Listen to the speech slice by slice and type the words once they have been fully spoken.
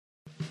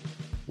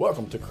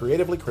Welcome to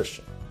Creatively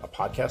Christian, a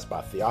podcast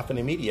by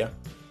Theophany Media,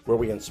 where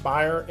we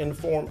inspire,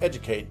 inform,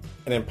 educate,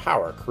 and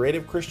empower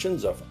creative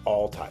Christians of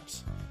all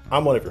types.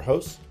 I'm one of your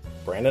hosts,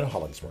 Brandon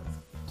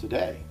Hollingsworth.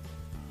 Today,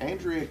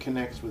 Andrea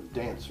connects with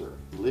dancer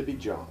Libby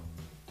John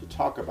to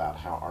talk about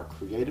how our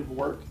creative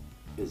work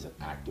is an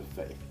act of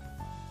faith.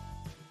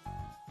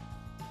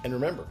 And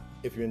remember,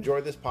 if you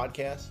enjoyed this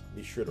podcast,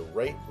 be sure to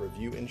rate,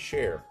 review, and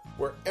share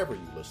wherever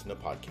you listen to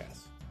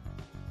podcasts.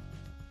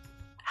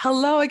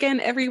 Hello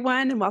again,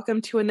 everyone, and welcome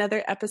to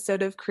another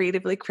episode of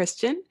Creatively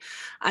Christian.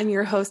 I'm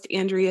your host,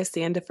 Andrea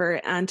Sandifer,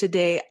 and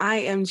today I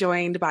am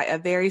joined by a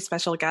very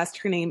special guest.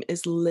 Her name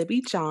is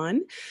Libby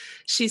John.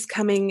 She's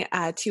coming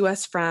to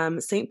us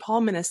from St. Paul,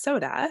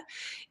 Minnesota,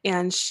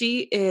 and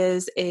she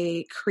is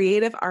a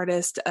creative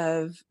artist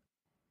of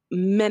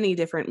many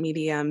different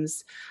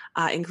mediums,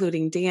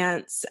 including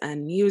dance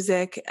and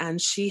music, and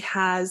she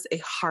has a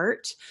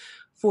heart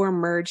for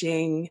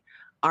merging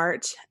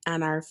art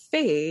and our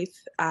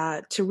faith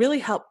to really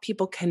help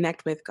people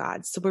connect with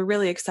God. So we're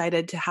really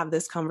excited to have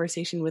this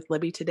conversation with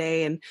Libby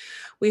today, and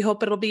we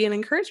hope it'll be an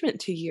encouragement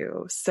to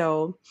you.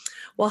 So,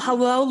 well,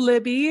 hello,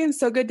 Libby, and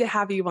so good to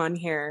have you on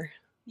here.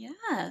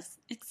 Yes,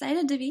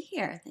 excited to be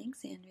here.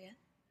 Thanks, Andrea.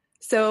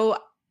 So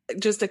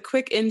just a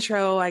quick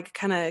intro. I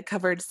kind of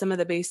covered some of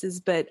the bases,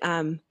 but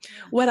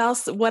what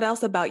else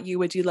about you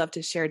would you love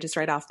to share just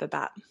right off the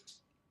bat?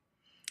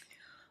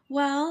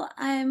 Well,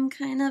 I'm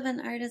kind of an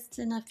artist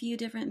in a few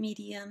different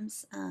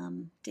mediums.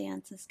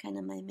 Dance is kind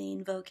of my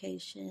main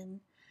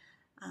vocation,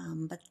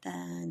 but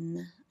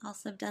then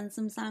also I've done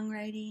some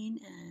songwriting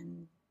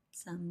and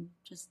some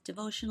just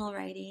devotional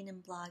writing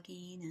and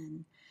blogging,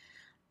 and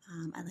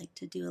I like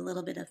to do a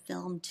little bit of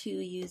film too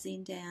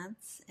using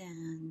dance,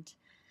 and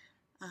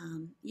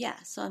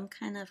so I'm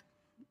kind of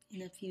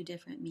in a few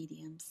different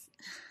mediums.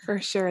 For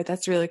sure.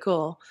 That's really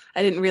cool.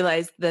 I didn't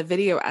realize the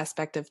video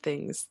aspect of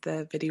things,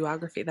 the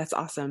videography. That's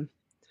awesome.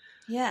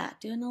 Yeah,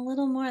 doing a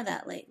little more of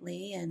that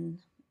lately, and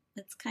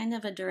it's kind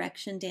of a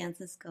direction dance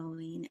is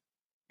going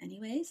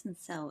anyways, and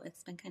so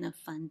it's been kind of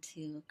fun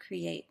to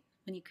create.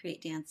 When you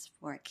create dance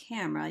for a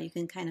camera, you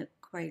can kind of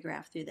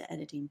choreograph through the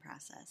editing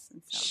process,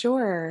 and so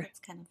sure, it's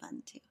kind of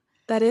fun too.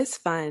 That is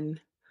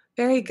fun.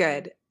 Very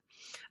good.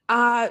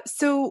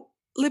 So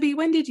Libby,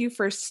 when did you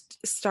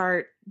first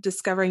start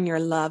discovering your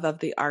love of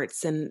the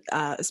arts and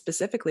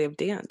specifically of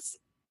dance?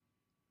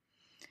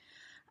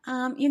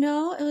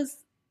 It was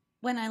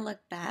when I look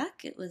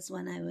back, it was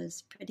when I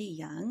was pretty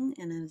young,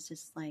 and I was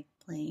just like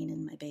playing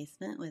in my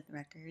basement with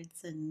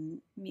records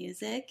and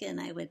music, and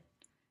I would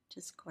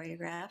just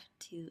choreograph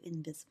to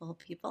invisible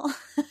people,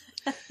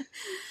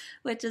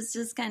 which is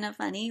just kind of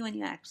funny when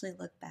you actually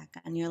look back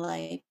on your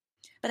life.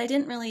 But I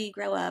didn't really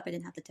grow up. I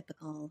didn't have the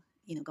typical,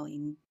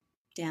 going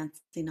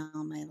dancing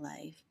all my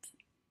life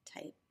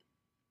type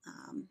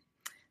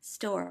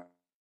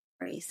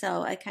story.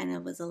 So I kind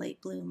of was a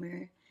late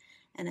bloomer,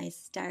 and I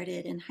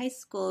started in high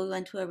school. We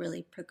went to a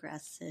really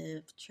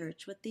progressive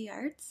church with the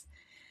arts,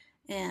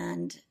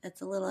 and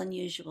it's a little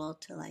unusual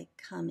to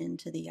come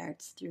into the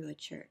arts through a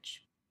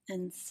church.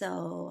 And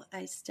so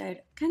I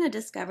kind of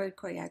discovered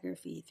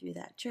choreography through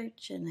that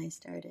church, and I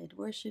started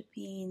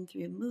worshiping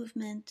through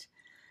movement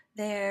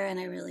there, and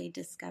I really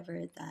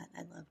discovered that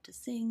I love to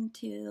sing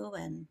too,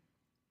 and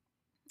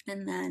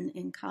then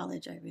in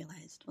college, I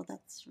realized, well,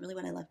 that's really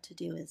what I love to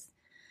do is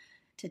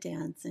to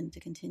dance and to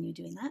continue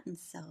doing that. And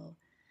so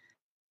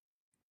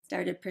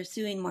started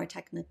pursuing more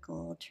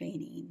technical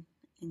training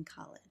in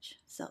college.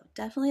 So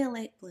definitely a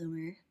late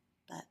bloomer,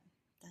 but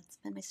that's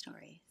been my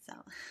story. So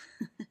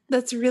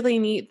that's really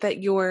neat that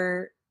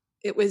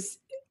it was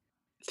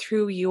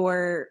through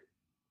your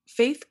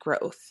faith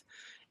growth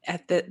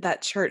at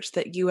that church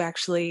that you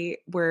actually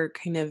were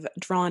kind of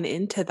drawn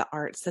into the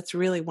arts. That's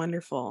really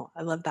wonderful.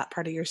 I love that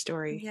part of your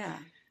story.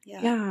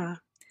 Yeah.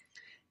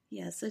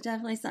 So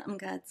definitely something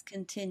God's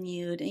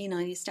continued.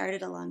 You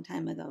started a long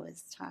time ago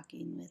is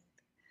talking with,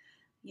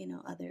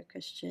 other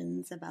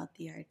Christians about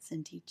the arts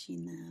and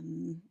teaching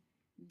them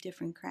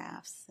different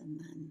crafts, and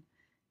then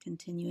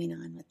continuing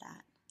on with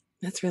that.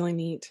 That's really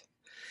neat.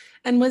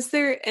 And was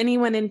there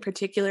anyone in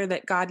particular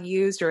that God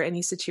used, or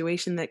any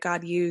situation that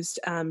God used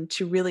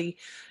to really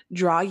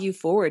draw you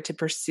forward to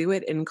pursue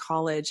it in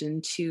college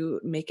and to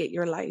make it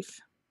your life?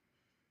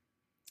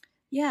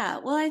 Yeah,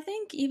 well, I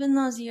think even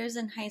those years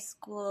in high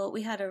school,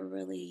 we had a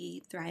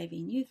really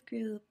thriving youth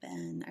group,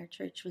 and our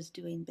church was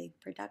doing big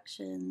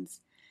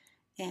productions.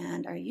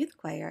 And our youth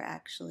choir,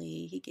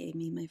 actually, he gave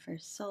me my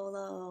first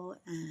solo,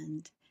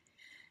 and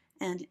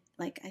I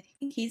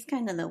think he's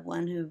kind of the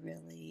one who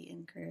really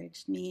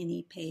encouraged me, and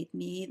he paid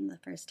me. And the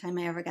first time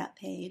I ever got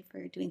paid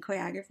for doing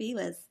choreography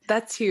was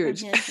that's huge.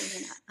 From him as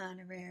an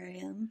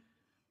honorarium.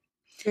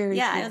 Very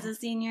cool. I was a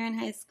senior in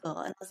high school,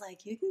 and I was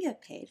like, you can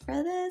get paid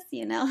for this,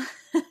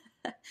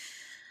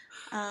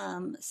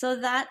 So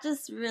that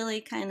just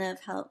really kind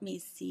of helped me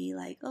see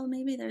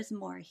maybe there's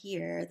more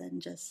here than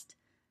just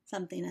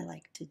something I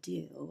like to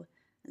do.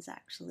 It's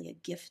actually a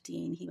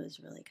gifting he was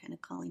really kind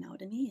of calling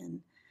out in me,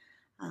 and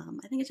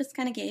I think it just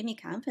kind of gave me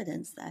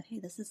confidence that, hey,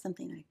 this is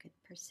something I could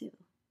pursue.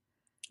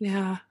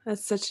 Yeah,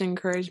 that's such an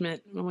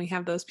encouragement when we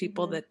have those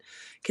people Mm-hmm. that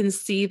can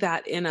see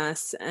that in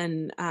us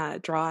and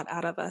draw it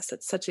out of us.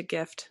 It's such a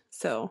gift.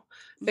 So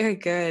very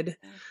good.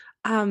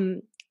 Yeah.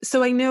 Um,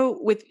 so I know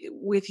with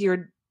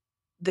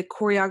the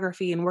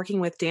choreography and working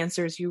with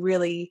dancers, you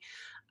really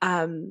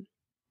um,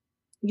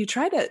 you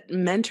try to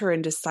mentor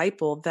and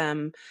disciple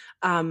them.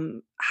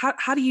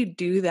 How do you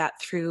do that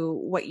through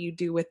what you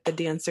do with the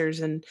dancers?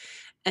 And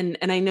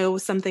I know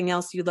something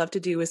else you love to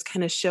do is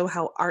kind of show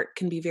how art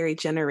can be very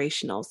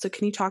generational. So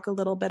can you talk a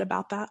little bit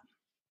about that?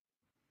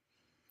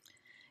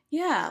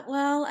 Yeah,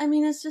 well, I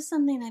mean, it's just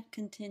something I've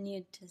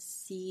continued to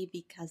see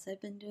because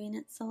I've been doing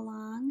it so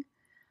long.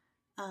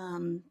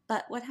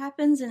 But what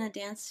happens in a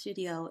dance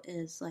studio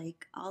is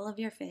like all of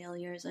your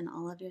failures and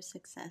all of your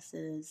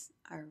successes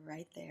are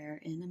right there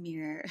in a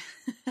mirror.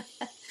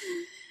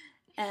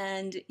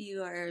 And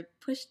you are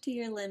pushed to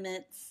your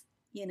limits,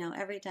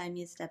 every time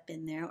you step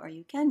in there, or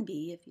you can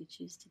be if you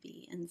choose to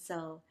be. And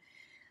so,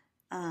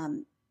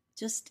 um,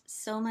 just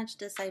so much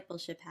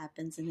discipleship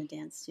happens in a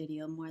dance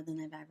studio, more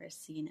than I've ever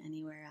seen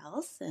anywhere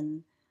else.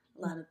 And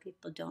a lot of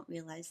people don't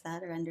realize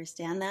that or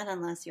understand that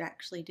unless you're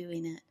actually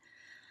doing it.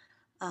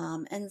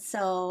 And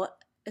so,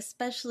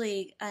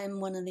 especially, I'm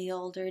one of the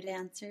older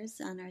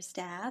dancers on our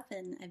staff,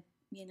 and I've,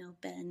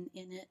 been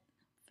in it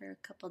for a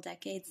couple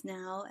decades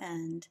now.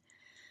 And,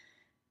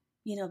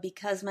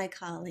 because my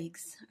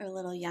colleagues are a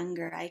little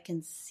younger, I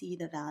can see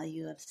the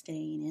value of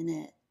staying in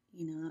it,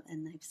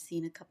 and I've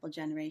seen a couple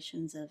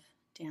generations of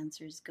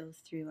dancers go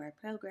through our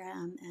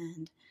program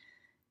and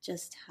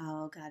just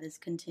how God has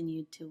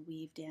continued to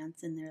weave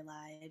dance in their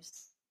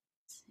lives,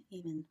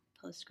 even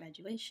post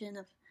graduation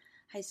of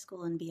high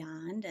school and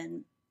beyond.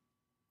 And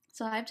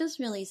so I've just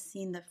really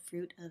seen the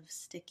fruit of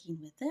sticking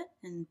with it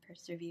and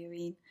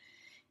persevering,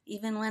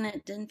 even when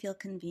it didn't feel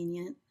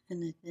convenient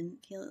and it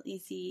didn't feel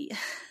easy.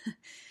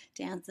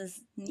 Dance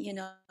is,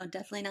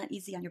 definitely not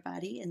easy on your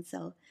body. And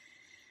so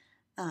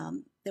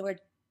there were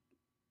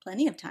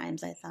plenty of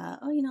times I thought,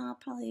 oh, I'll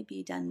probably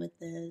be done with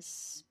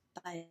this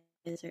by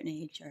a certain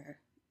age, or,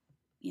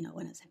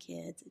 when I was a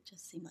kid, it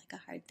just seemed like a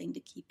hard thing to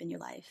keep in your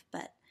life.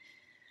 But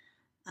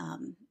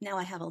now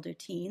I have older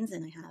teens,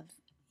 and I have,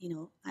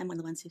 I'm one of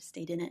the ones who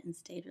stayed in it and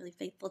stayed really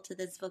faithful to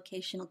this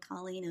vocational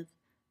calling of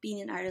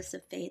being an artist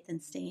of faith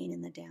and staying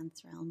in the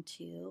dance realm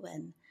too.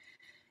 And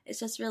it's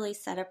just really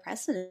set a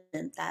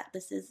precedent that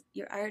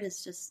your art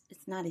is just,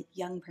 it's not a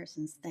young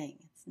person's thing.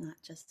 It's not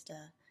just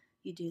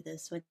you do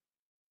this when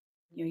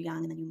you're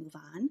young and then you move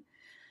on.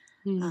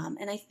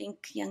 And I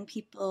think young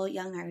people,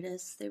 young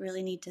artists, they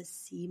really need to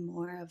see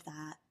more of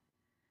that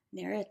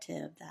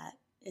narrative, that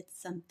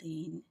it's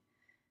something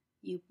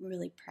you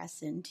really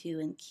press into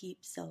and keep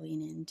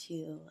sewing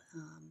into,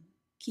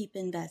 keep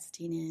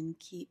investing in,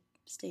 keep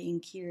staying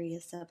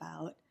curious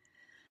about.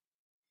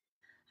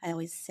 I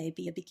always say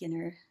be a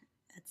beginner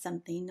at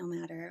something no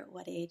matter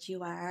what age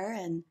you are.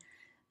 And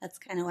that's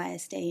kind of why I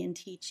stay in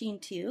teaching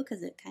too,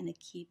 because it kind of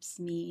keeps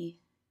me,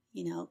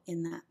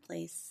 in that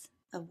place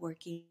of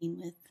working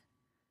with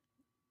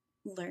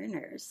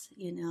learners,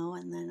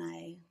 and then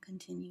I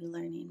continue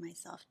learning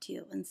myself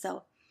too. And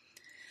so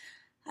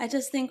I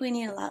just think we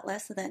need a lot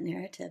less of that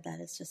narrative that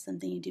it's just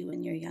something you do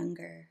when you're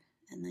younger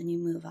and then you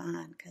move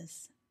on,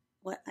 because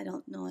I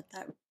don't know what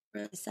that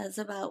really says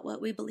about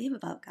what we believe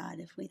about God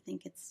if we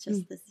think it's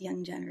just this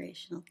young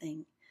generational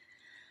thing.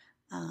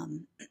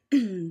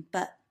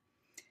 But,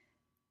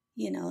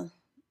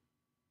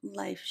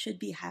 life should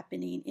be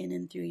happening in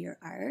and through your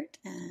art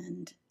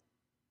and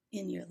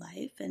in your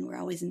life. And we're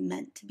always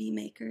meant to be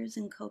makers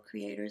and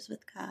co-creators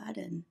with God.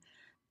 And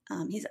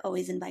He's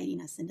always inviting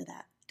us into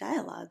that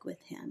dialogue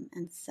with Him.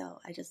 And so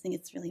I just think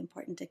it's really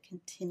important to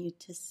continue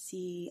to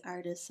see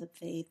artists of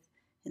faith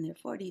in their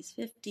 40s,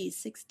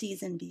 50s,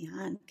 60s, and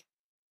beyond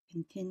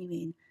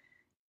continuing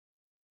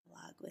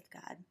dialogue with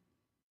God.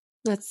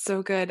 That's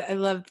so good. I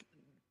love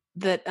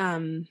that.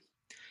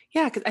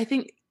 Yeah, because I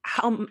think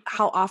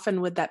how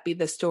often would that be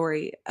the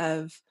story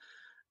of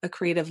a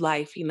creative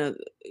life?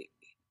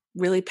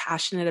 Really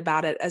passionate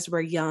about it as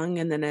we're young,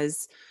 and then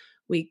as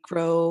we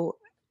grow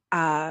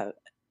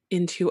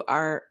into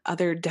our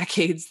other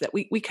decades, that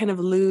we kind of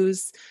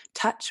lose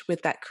touch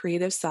with that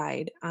creative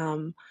side.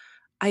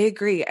 I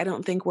agree. I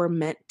don't think we're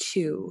meant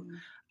to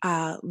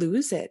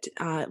lose it,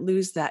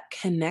 lose that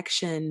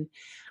connection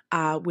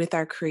with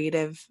our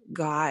creative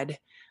God.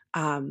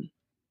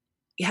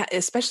 Yeah,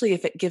 especially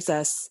if it gives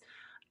us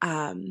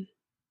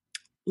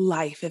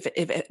life, if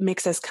it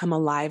makes us come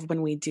alive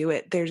when we do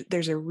it.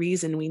 There's a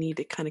reason we need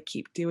to kind of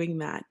keep doing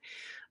that.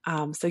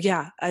 So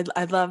yeah,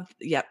 I love.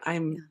 Yep,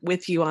 I'm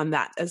with you on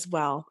that as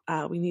well.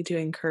 We need to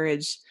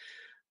encourage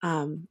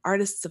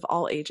artists of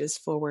all ages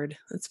forward.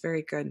 That's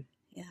very good.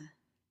 Yeah.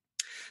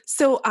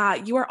 So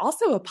you are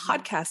also a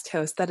podcast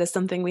host. That is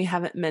something we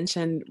haven't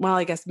mentioned. Well,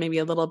 I guess maybe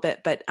a little bit,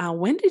 but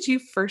when did you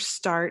first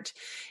start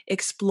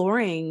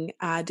exploring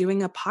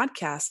doing a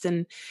podcast,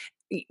 and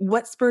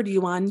what spurred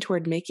you on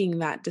toward making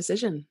that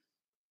decision?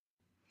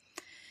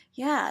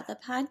 Yeah, the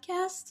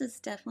podcast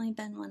has definitely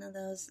been one of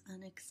those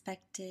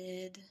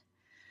unexpected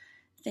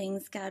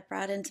things God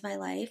brought into my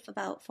life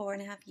about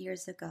 4.5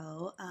 years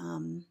ago.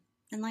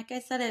 And like I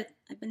said,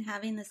 I've been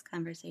having this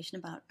conversation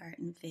about art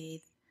and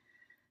faith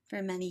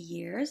for many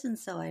years. And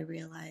so I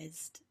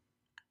realized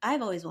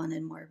I've always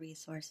wanted more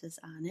resources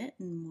on it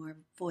and more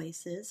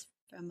voices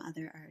from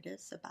other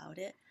artists about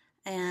it.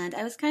 And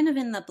I was kind of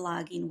in the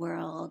blogging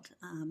world,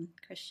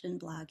 Christian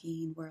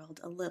blogging world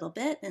a little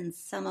bit, and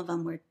some of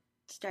them were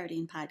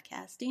starting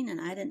podcasting,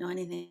 and I didn't know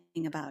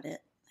anything about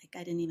it. Like,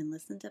 I didn't even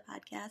listen to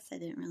podcasts. I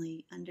didn't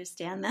really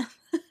understand them,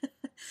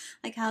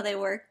 like how they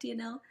worked, you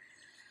know?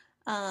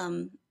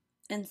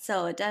 And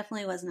so it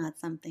definitely was not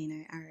something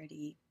I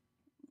already,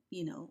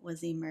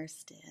 was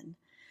immersed in.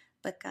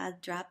 But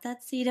God dropped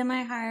that seed in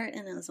my heart,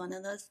 and it was one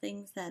of those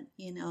things that,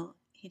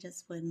 He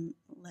just wouldn't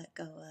let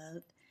go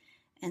of.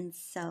 And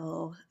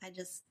so I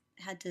just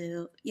had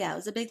to, it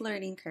was a big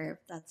learning curve,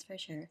 that's for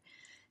sure,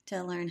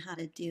 to learn how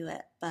to do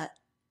it. But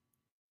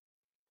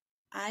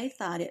I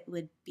thought it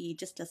would be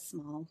just a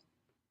small,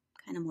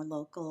 kind of more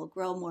local,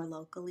 grow more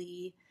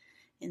locally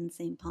in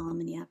St. Paul,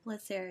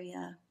 Minneapolis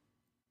area.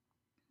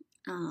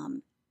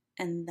 And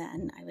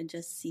then I would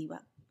just see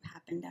what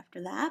happened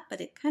after that. But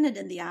it kind of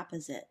did the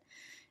opposite.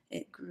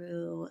 It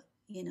grew,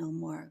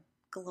 more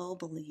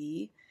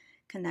globally,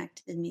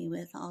 connected me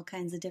with all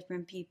kinds of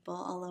different people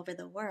all over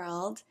the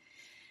world.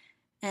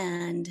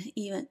 And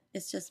even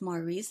it's just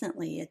more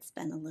recently, it's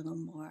been a little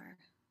more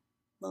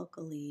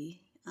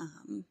locally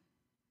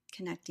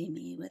connecting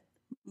me with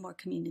more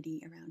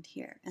community around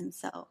here. And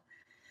so,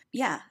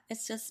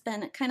 it's just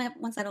been kind of,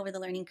 once I got over the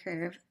learning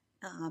curve,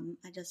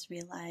 I just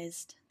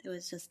realized there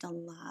was just a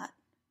lot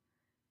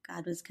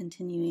God was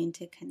continuing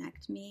to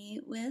connect me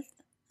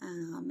with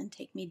and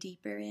take me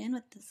deeper in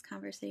with this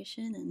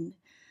conversation and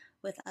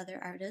with other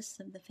artists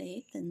of the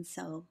faith. And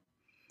so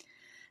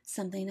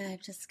something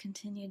I've just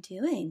continued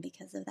doing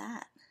because of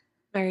that.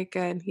 Very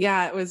good.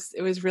 Yeah, it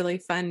was really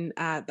fun.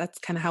 That's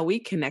kind of how we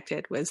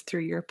connected, was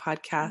through your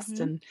podcast,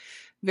 and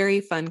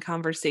very fun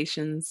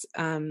conversations.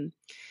 And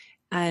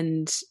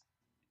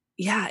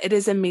yeah, it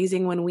is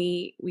amazing when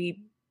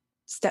we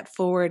step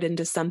forward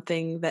into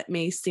something that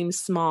may seem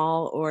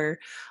small or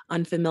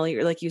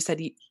unfamiliar. Like you said,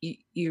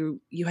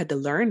 you had to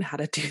learn how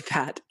to do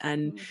that,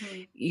 and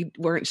you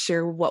weren't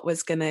sure what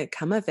was going to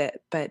come of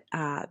it. But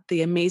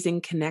the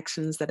amazing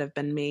connections that have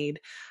been made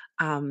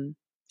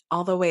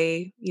all the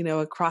way,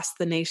 across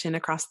the nation,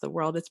 across the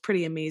world, it's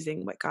pretty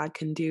amazing what God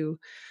can do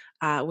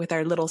with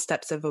our little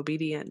steps of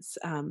obedience.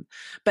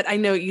 But I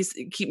know you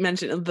keep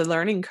mentioning the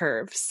learning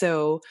curve.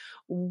 So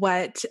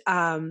what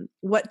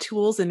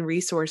tools and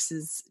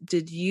resources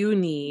did you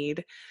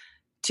need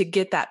to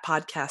get that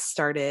podcast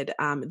started?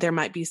 There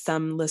might be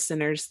some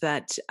listeners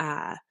that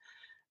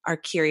are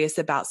curious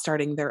about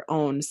starting their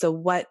own. So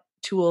what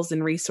tools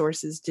and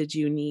resources did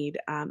you need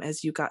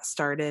as you got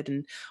started?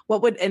 And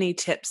what would any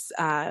tips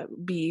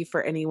be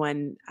for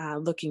anyone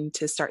looking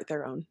to start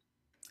their own?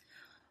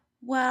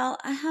 Well,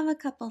 I have a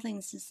couple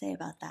things to say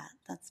about that.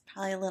 That's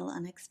probably a little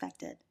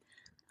unexpected.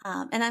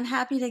 And I'm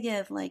happy to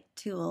give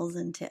tools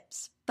and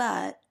tips,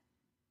 but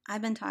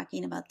I've been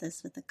talking about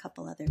this with a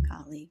couple other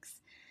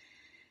colleagues.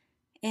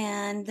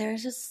 And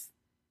there's just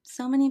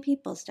so many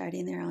people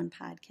starting their own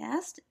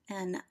podcast.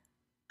 And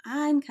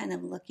I'm kind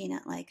of looking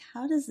at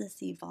how does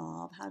this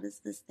evolve? How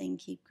does this thing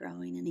keep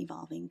growing and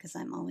evolving? Because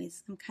I'm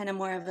kind of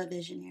more of a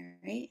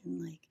visionary,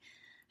 and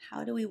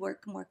how do we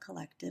work more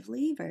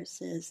collectively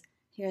versus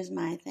here's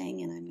my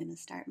thing and I'm going to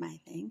start my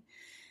thing.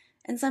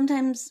 And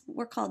sometimes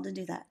we're called to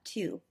do that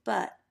too.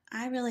 But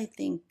I really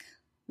think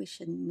we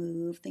should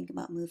think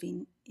about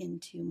moving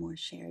into more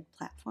shared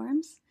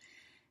platforms.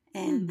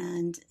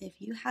 And if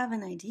you have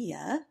an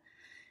idea,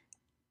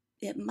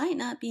 it might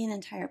not be an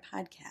entire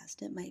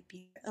podcast. It might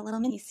be a little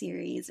mini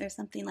series or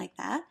something like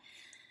that.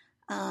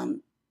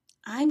 I'm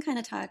kind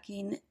of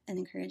talking and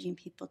encouraging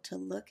people to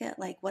look at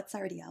what's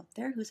already out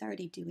there, who's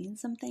already doing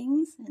some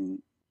things,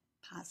 and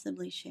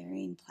possibly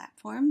sharing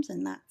platforms.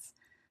 And that's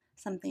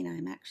something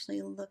I'm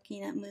actually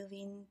looking at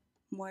moving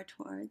more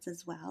towards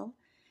as well.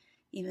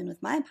 Even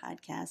with my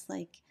podcast,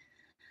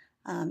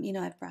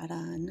 I've brought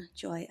on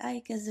Joy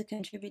Ike as a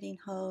contributing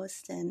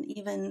host, and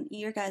even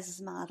your guys'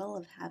 model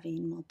of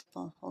having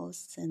multiple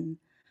hosts, and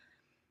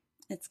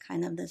it's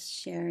kind of this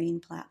sharing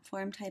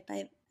platform type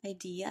of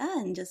idea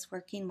and just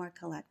working more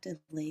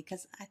collectively,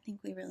 because I think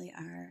we really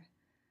are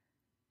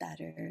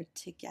better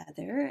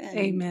together and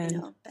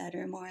Amen.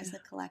 Better more as a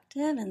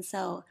collective. And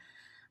so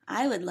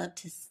I would love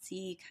to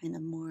see kind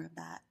of more of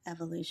that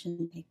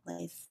evolution take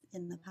place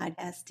in the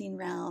podcasting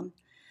realm.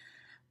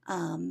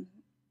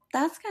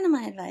 That's kind of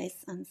my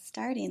advice on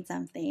starting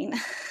something.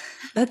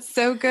 That's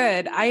so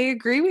good. I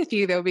agree with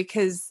you though,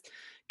 because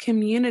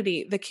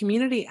the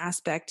community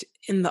aspect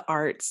in the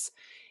arts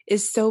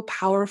is so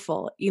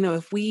powerful.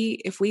 If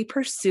we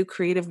pursue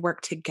creative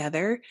work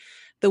together,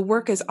 the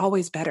work is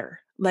always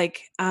better.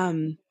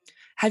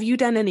 Have you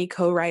done any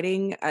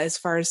co-writing as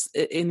far as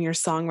in your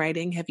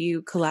songwriting? Have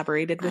you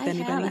collaborated with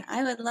anybody? Haven't.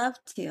 I would love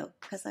to,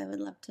 because I would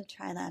love to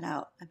try that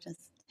out. I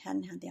just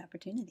hadn't had the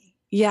opportunity.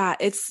 Yeah,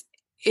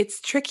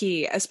 it's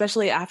tricky,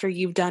 especially after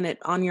you've done it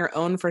on your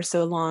own for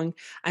so long.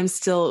 I'm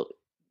still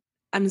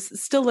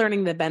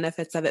learning the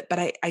benefits of it, but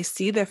I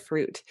see the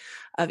fruit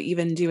of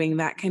even doing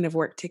that kind of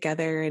work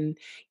together. And,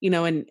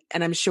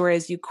 and I'm sure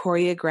as you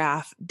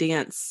choreograph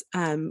dance,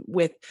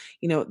 with,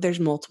 there's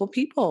multiple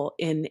people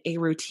in a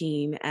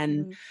routine,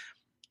 and Mm-hmm.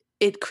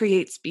 it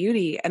creates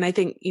beauty. And I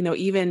think,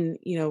 even,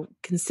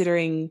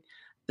 considering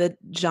the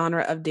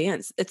genre of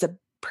dance, it's a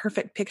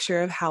perfect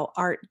picture of how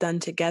art done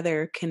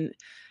together can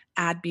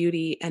add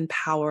beauty and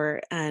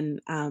power.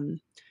 And,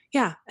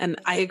 yeah. And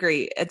I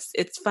agree.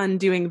 It's fun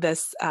doing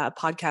this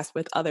podcast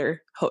with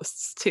other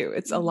hosts too.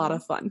 It's a lot Mm-hmm.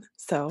 of fun.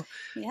 So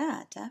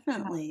Yeah,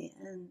 definitely.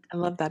 And I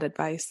love that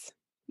advice.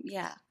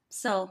 yeah.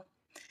 So,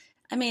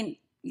 I mean,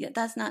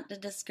 that's not to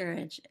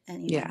discourage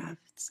anyone Yeah. if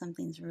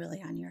something's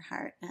really on your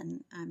heart.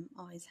 And I'm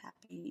always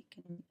happy you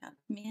can reach out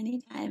to me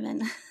anytime,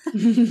 and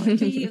or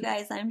to you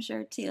guys, I'm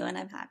sure too. And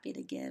I'm happy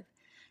to give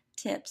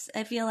tips.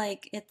 I feel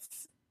like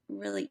it's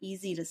really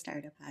easy to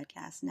start a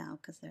podcast now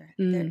because there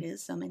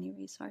is so many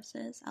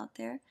resources out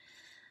there,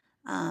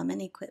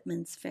 and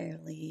equipment's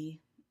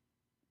fairly,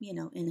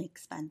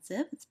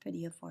 inexpensive. It's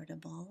pretty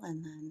affordable,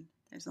 and then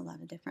there's a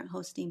lot of different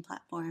hosting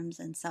platforms,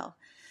 and so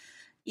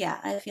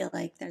yeah, I feel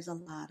like there's a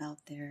lot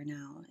out there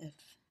now. If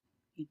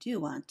you do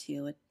want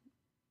to,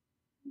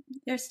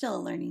 there's still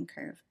a learning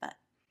curve, but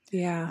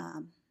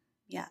Yeah.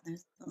 yeah,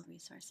 there's little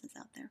resources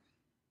out there.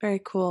 Very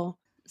cool.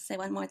 Say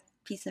one more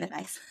piece of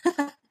advice.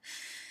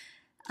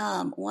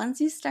 Once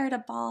you start a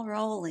ball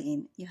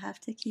rolling, you have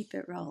to keep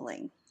it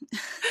rolling.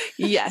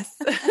 Yes.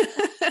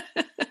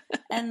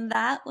 And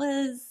that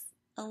was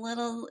a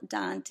little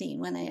daunting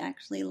when I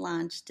actually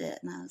launched it.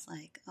 And I was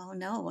like, oh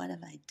no, what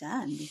have I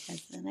done?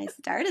 Because then I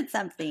started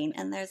something,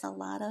 and there's a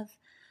lot of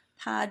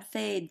pod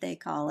fade, they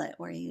call it,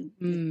 where you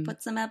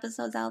put some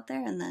episodes out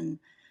there and then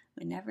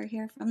we never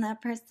hear from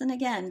that person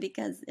again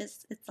because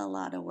it's a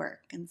lot of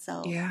work. And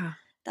so yeah,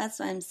 that's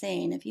what I'm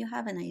saying. If you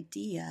have an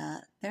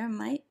idea, there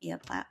might be a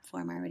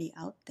platform already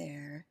out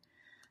there,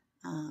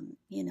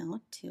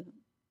 to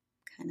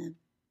kind of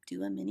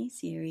do a mini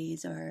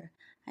series. Or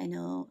I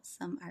know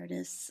some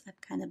artists, I've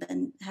kind of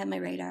had my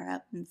radar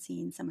up and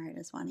seen some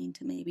artists wanting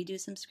to maybe do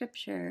some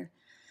scripture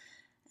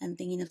and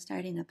thinking of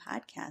starting a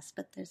podcast,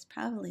 but there's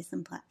probably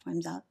some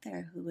platforms out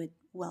there who would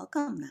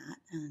welcome that.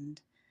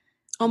 And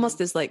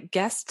almost as like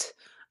guest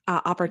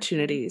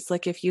opportunities.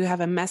 Like if you have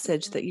a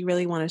message that you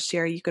really want to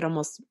share, you could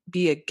almost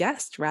be a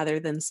guest rather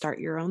than start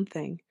your own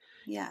thing.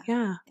 Yeah.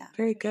 Yeah.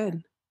 Very good.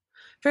 Sure.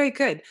 Very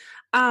good.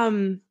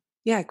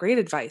 Yeah. Great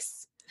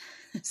advice.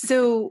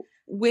 So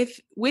with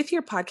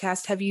your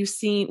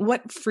podcast,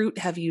 what fruit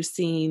have you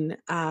seen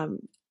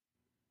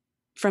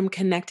from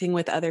connecting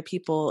with other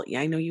people?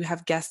 I know you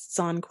have guests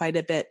on quite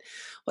a bit.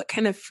 What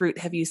kind of fruit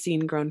have you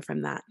seen grown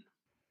from that?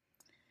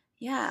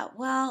 Yeah,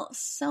 well,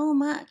 so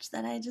much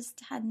that I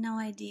just had no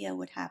idea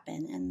would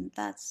happen. And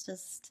that's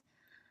just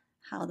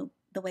how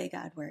the way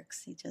God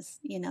works. He just,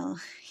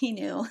 he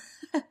knew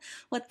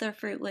what the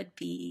fruit would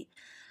be.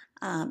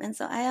 And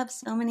so I have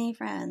so many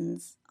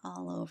friends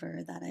all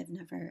over that I've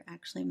never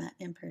actually met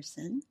in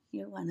person.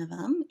 You're one of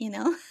them,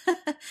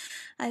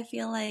 I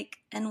feel like,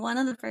 and one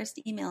of the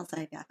first emails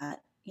I got,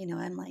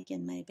 I'm like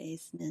in my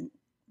basement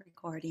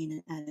recording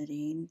and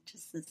editing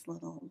just this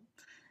little,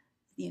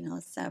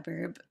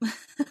 suburb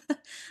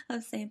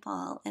of St.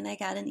 Paul. And I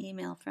got an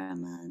email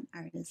from an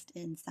artist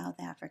in South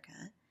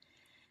Africa.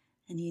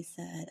 And he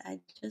said,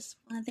 I just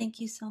want to thank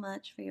you so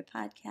much for your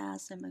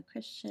podcast. I'm a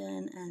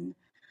Christian and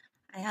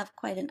I have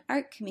quite an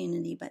art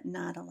community, but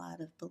not a lot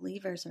of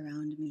believers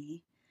around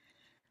me.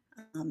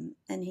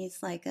 And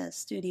he's like a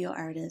studio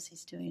artist.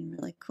 He's doing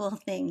really cool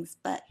things.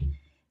 But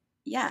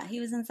yeah, he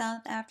was in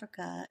South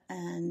Africa.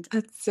 And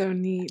that's so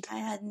neat. I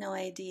had no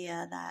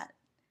idea that,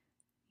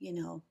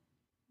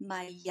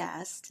 my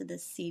yes to the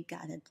seed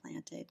God had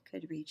planted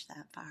could reach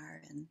that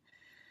far. And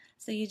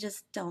so you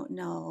just don't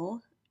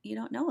know. You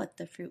don't know what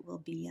the fruit will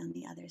be on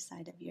the other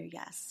side of your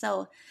yes.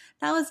 So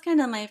that was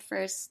kind of my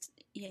first,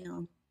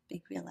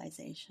 big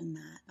realization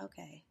that,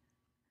 okay,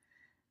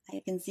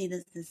 I can see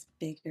this is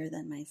bigger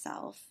than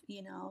myself,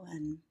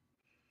 and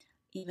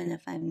even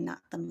if I'm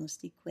not the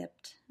most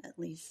equipped, at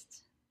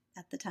least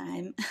at the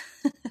time,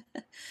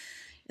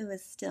 it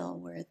was still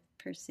worth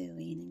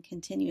pursuing and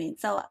continuing.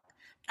 So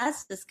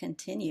that's just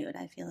continued.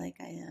 I feel like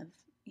I have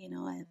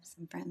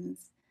some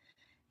friends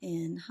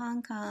in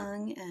Hong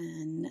Kong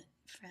and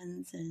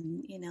friends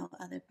in,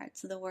 other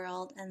parts of the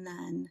world. And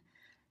then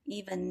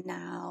even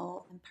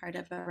now I'm part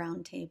of a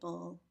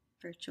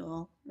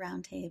virtual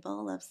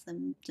roundtable of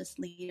some just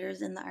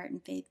leaders in the art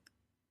and faith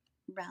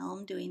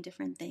realm doing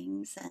different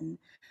things. And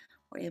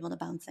we're able to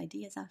bounce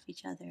ideas off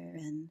each other.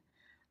 And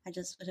I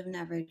just would have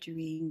never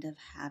dreamed of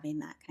having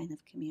that kind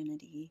of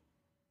community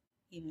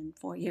even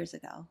 4 years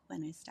ago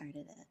when I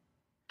started it.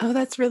 Oh,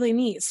 that's really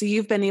neat. So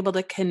you've been able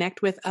to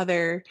connect with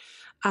other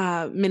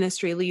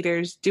ministry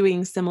leaders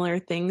doing similar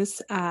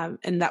things.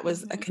 And that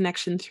was a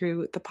connection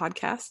through the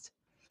podcast.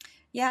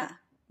 Yeah.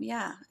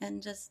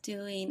 And just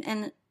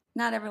and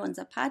not everyone's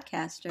a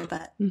podcaster,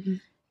 but,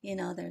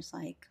 there's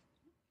like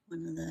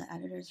one of the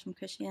editors from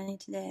Christianity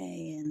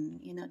Today, and,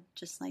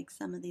 just like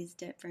some of these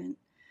different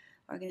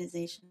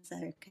organizations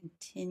that are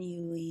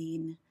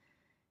continuing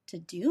to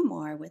do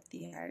more with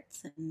the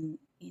arts and,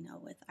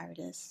 with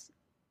artists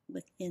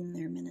within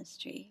their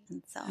ministry.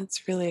 And so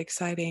That's really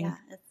exciting. Yeah,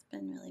 it's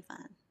been really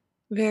fun.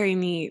 Very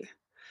neat.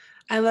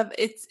 I love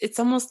it's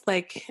almost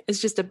like it's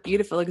just a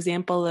beautiful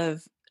example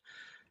of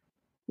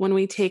when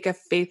we take a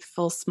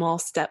faithful small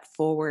step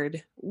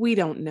forward, we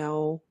don't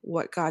know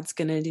what God's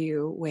going to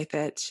do with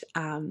it.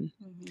 And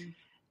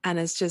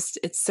it's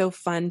so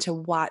fun to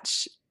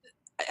watch.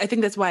 I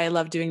think that's why I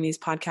love doing these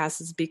podcasts,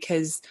 is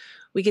because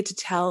we get to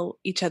tell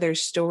each other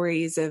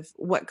stories of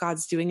what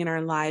God's doing in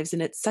our lives.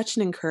 And it's such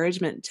an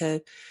encouragement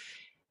to,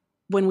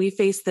 when we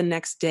face the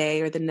next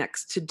day or the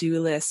next to-do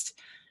list,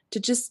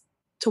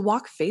 to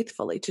walk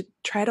faithfully, to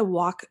try to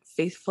walk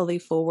faithfully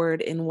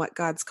forward in what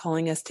God's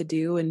calling us to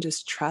do, and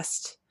just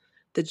trust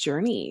the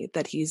journey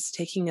that he's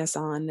taking us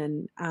on.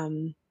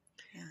 And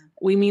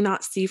we may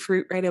not see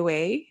fruit right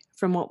away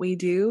from what we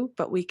do,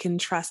 but we can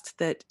trust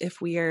that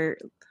if we are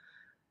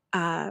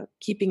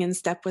keeping in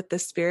step with the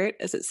Spirit,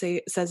 as it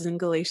says in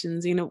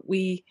Galatians,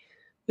 we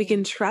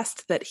can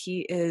trust that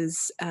he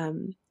is,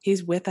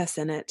 he's with us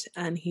in it,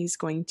 and he's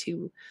going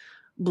to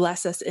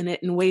bless us in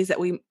it in ways that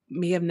we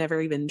may have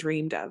never even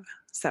dreamed of.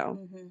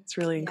 So it's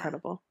really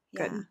incredible.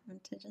 Good.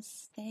 And to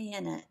just stay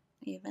in it,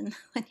 even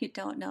when you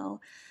don't know,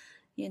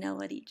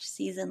 what each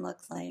season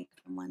looks like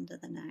from one to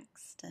the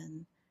next.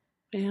 And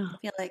I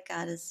feel like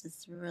God is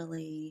just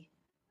really,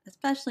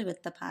 especially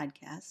with the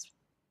podcast,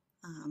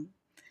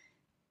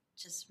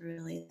 just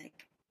really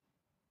like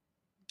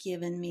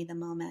given me the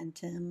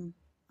momentum.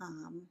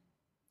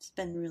 It's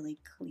been really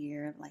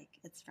clear, like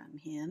it's from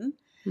him.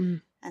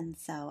 And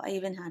so I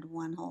even had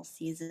one whole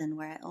season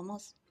where I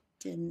almost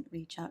didn't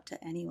reach out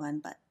to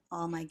anyone, but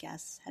all my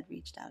guests had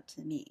reached out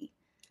to me.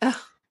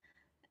 Oh.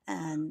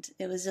 And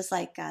it was just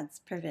like God's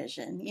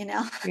provision,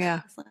 Yeah.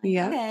 Like,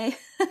 okay.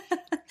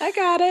 I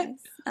got it.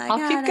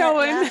 I'll keep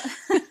going.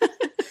 Yeah.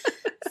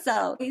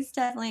 So he's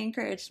definitely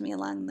encouraged me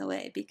along the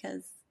way,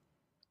 because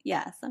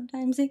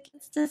sometimes it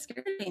gets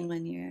discouraging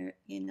when you're,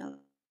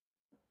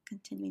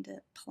 continuing to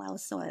plow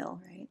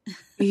soil, right?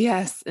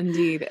 Yes,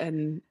 indeed.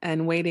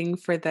 And waiting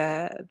for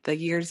the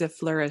years of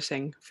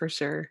flourishing, for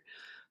sure.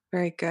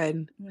 Very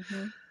good.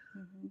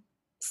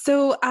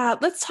 So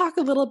let's talk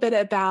a little bit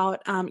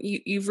about,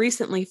 you've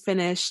recently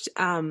finished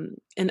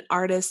an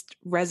artist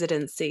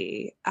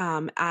residency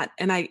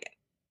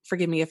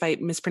forgive me if I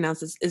mispronounce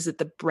this, is it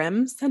the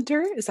Brehm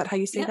Center? Is that how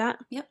you say that?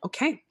 Yep.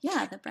 Okay.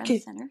 Yeah, the Brehm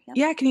Center. Yep.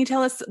 Yeah, can you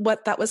tell us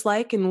what that was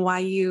like and why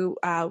you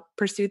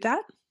pursued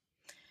that?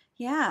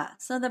 Yeah,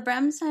 so the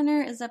Brehm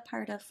Center is a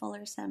part of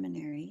Fuller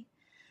Seminary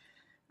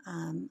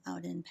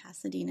out in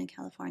Pasadena,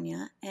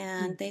 California.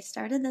 And they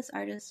started this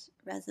artist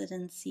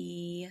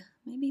residency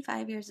maybe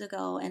 5 years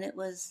ago, and it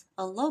was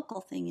a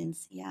local thing in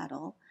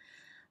Seattle,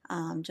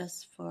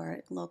 just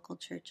for local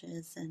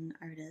churches and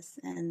artists.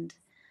 And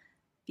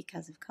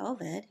because of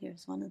COVID,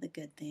 here's one of the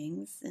good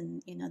things.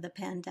 And, the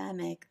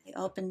pandemic, they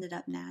opened it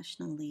up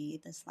nationally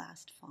this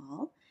last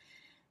fall.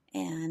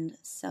 And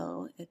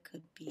so it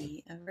could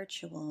be a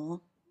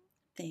virtual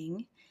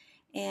thing.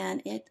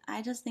 And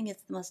I just think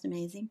it's the most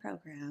amazing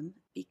program,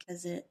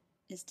 because it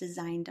is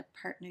designed to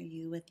partner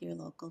you with your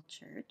local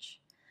church.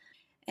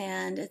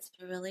 And it's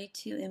really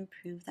to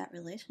improve that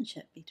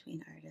relationship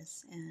between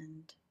artists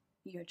and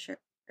your church.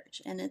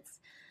 And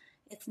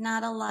it's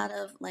not a lot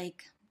of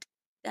like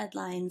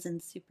deadlines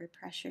and super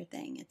pressure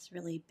thing. It's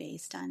really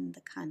based on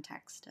the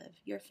context of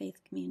your faith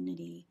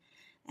community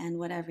and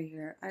whatever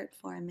your art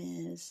form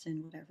is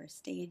and whatever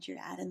stage you're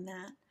at in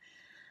that.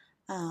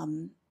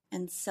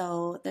 And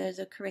so there's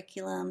a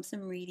curriculum,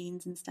 some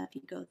readings and stuff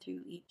you go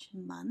through each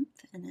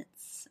month. And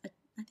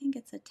I think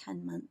it's a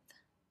 10-month,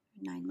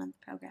 9-month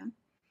program.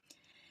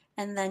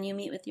 And then you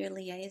meet with your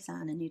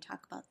liaison and you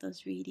talk about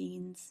those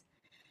readings.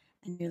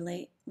 And your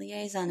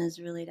liaison is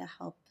really to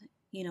help,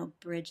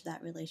 bridge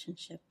that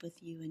relationship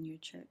with you and your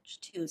church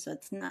too. So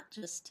it's not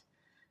just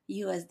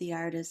you as the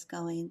artist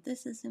going,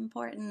 this is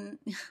important,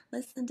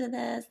 listen to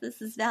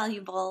this is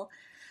valuable,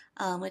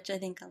 which I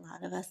think a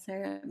lot of us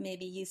are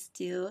maybe used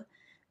to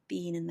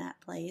being in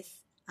that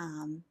place.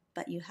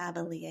 But you have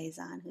a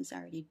liaison who's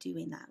already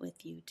doing that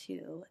with you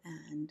too.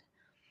 And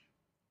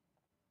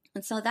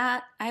so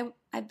that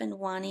I've been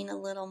wanting a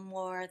little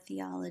more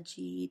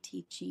theology,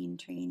 teaching,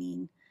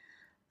 training,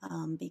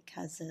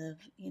 because of,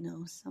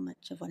 so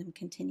much of what I'm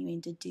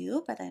continuing to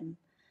do, but I'm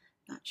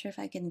not sure if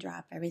I can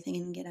drop everything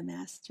and get a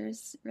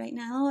master's right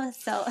now.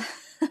 So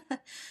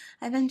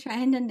I've been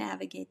trying to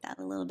navigate that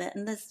a little bit.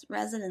 And this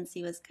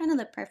residency was kind of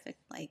the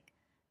perfect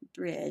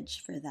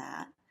bridge for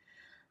that.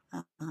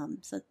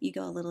 So you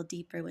go a little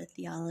deeper with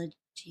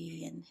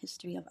theology and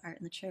history of art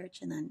in the church,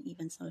 and then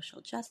even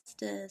social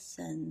justice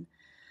and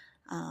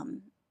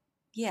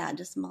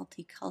just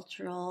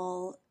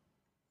multicultural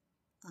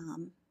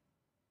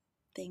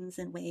things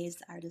and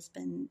ways art has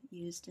been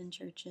used in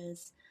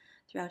churches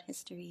throughout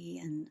history.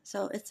 And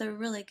so it's a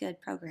really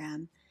good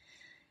program.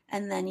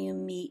 And then you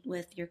meet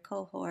with your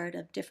cohort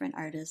of different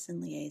artists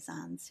and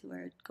liaisons who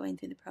are going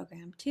through the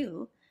program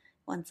too,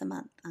 once a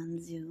month on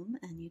Zoom,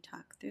 and you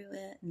talk through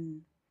it.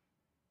 And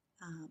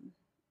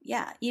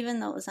yeah, even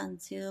though it was on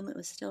Zoom, it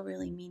was still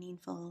really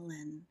meaningful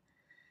and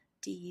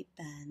deep,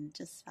 and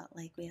just felt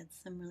like we had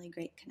some really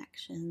great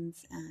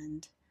connections.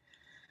 And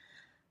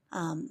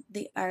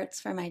the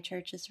arts for my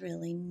church is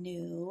really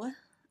new.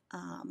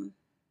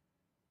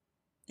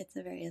 It's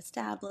a very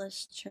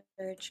established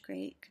church,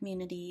 great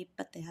community,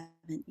 but they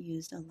haven't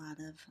used a lot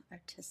of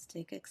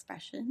artistic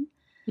expression.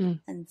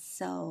 And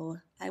so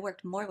I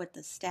worked more with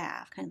the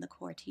staff, kind of the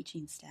core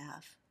teaching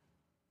staff,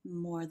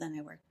 more than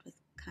I worked with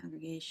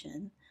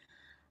congregation,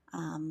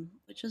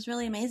 which was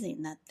really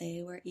amazing that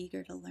they were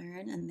eager to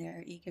learn and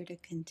they're eager to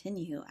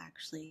continue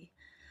actually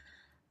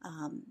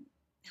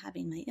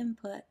having my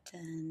input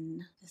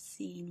and just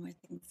seeing where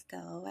things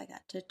go. I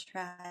got to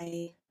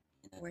try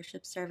in a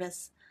worship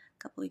service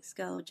a couple weeks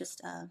ago,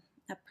 just a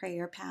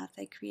prayer path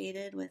I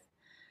created with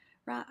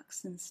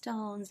rocks and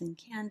stones and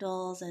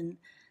candles and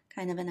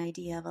kind of an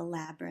idea of a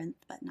labyrinth,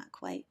 but not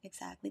quite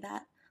exactly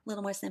that. A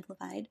little more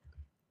simplified,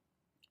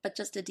 but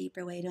just a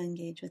deeper way to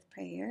engage with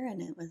prayer.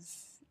 And it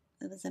was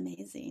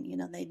amazing. You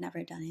know, they'd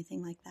never done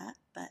anything like that,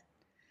 but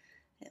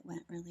it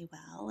went really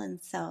well.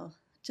 And so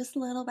just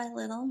little by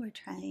little, we're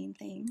trying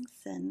things.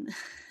 And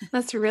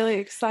that's really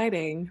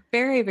exciting.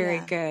 Very, very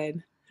yeah.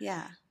 good.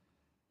 Yeah.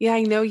 Yeah,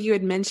 I know you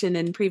had mentioned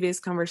in previous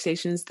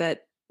conversations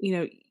that, you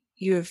know,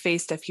 you have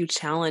faced a few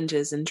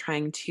challenges in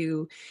trying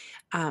to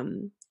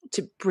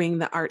bring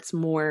the arts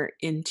more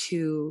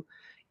into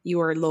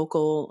your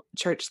local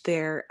church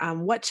there.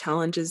 What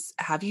challenges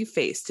have you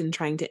faced in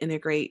trying to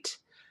integrate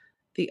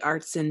the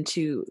arts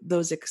into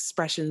those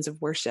expressions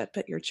of worship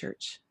at your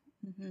church?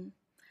 Mm-hmm.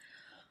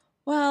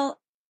 Well,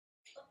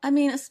 I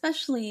mean,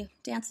 especially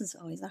dance is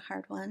always a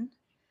hard one.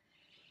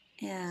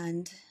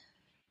 And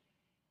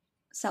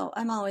so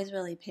I'm always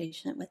really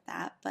patient with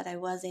that, but I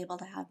was able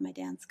to have my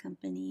dance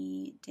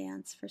company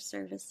dance for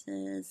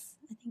services.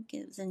 I think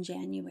it was in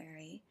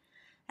January,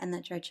 and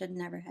the church had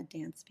never had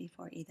dance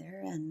before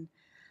either. And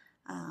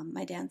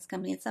my dance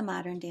company, it's a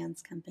modern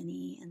dance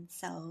company, and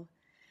so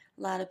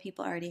a lot of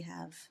people already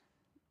have,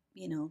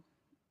 you know,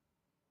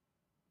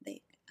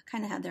 they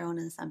kind of have their own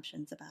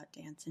assumptions about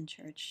dance in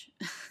church.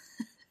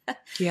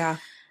 Yeah.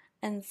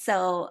 And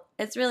so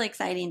it's really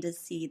exciting to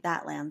see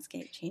that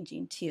landscape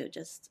changing too.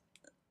 Just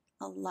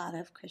a lot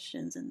of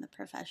Christians in the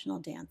professional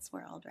dance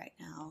world right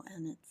now,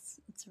 and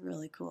it's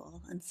really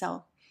cool. And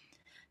so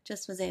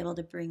just was able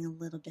to bring a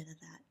little bit of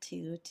that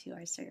too to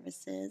our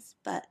services.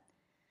 But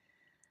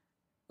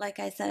like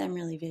I said, I'm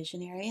really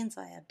visionary, and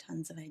so I have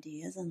tons of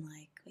ideas, and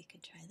like we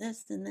could try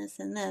this and this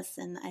and this.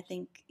 And I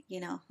think, you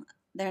know,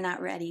 they're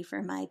not ready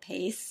for my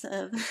pace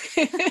of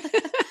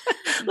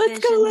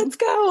let's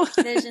go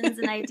visions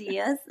and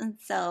ideas. And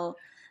so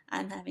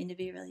I'm having to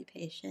be really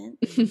patient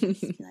and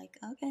just be like,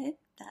 okay,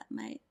 that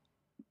might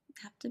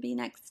have to be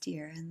next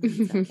year, and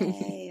that's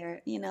okay.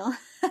 Or, you know,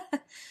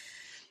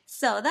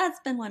 so that's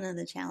been one of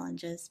the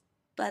challenges.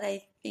 But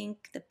I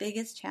think the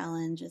biggest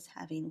challenge is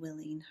having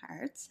willing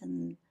hearts,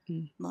 and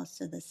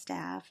most of the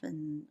staff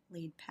and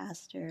lead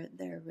pastor,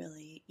 they're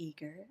really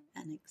eager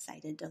and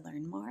excited to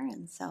learn more.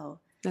 And so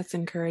that's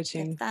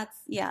encouraging. If that's,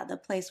 the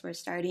place we're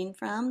starting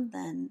from,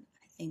 then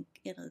I think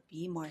it'll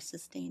be more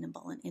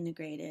sustainable and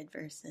integrated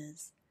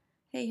versus,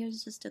 hey,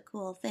 here's just a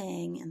cool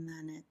thing, and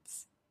then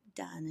it's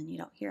done and you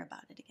don't hear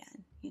about it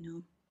again, you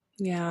know?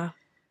 Yeah.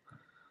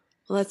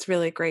 Well, that's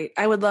really great.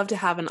 I would love to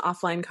have an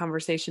offline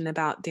conversation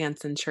about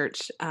dance in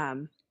church.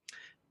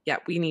 Yeah,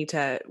 we need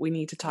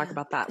to talk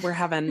about that. We're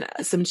having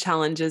some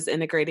challenges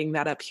integrating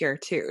that up here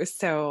too.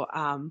 So,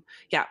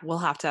 yeah, we'll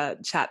have to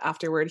chat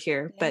afterward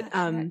here. Yeah, but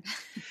sure.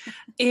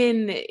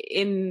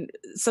 in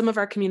some of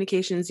our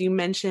communications, you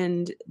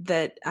mentioned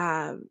that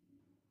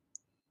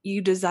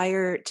you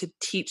desire to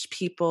teach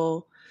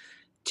people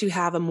to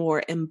have a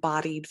more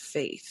embodied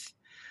faith.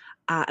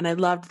 And I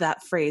loved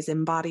that phrase,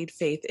 embodied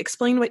faith.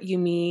 Explain what you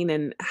mean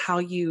and how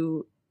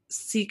you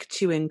seek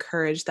to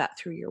encourage that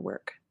through your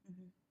work.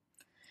 Mm-hmm.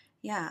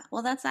 Yeah,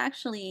 well, that's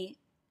actually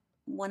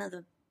one of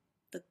the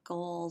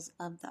goals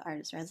of the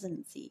artist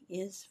residency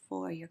is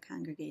for your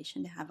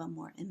congregation to have a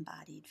more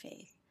embodied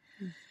faith.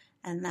 Mm.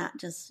 And that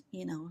just,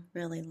 you know,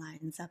 really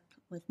lines up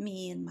with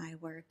me and my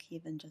work,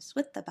 even just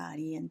with the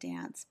body and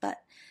dance. But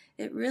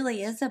it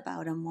really is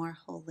about a more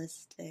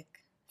holistic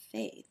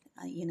faith.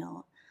 You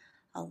know,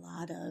 a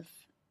lot of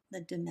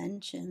the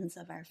dimensions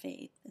of our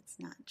faith, it's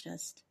not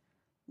just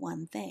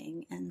one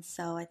thing. And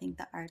so I think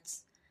the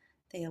arts,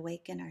 they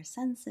awaken our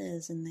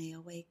senses and they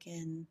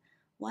awaken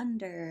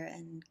wonder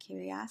and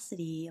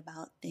curiosity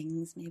about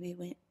things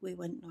maybe we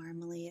wouldn't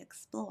normally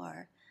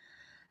explore.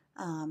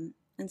 And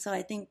so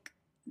I think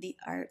the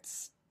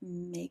arts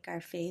make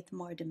our faith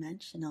more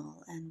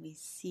dimensional, and we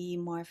see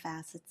more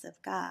facets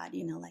of God,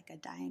 you know, like a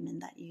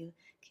diamond that you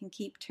can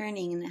keep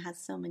turning, and it has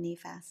so many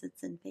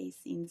facets and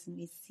facings, and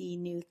we see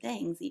new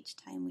things each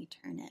time we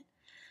turn it.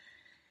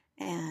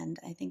 And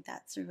I think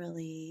that's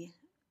really,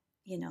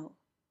 you know,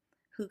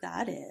 who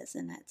God is.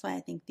 And that's why I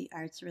think the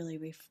arts really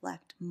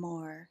reflect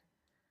more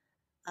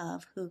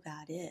of who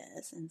God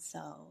is. And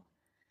so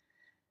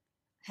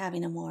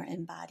having a more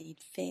embodied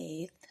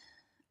faith,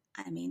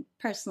 I mean,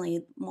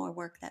 personally, more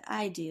work that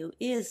I do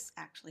is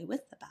actually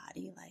with the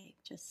body, like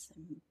just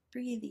some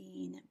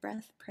breathing,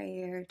 breath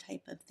prayer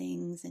type of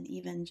things, and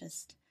even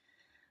just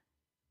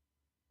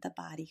the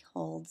body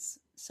holds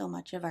so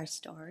much of our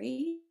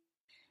story.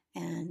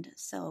 And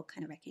so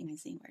kind of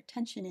recognizing where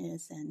tension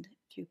is, and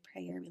through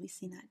prayer,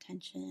 releasing that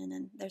tension.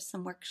 And there's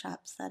some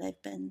workshops that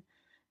I've been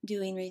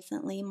doing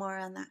recently more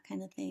on that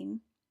kind of thing.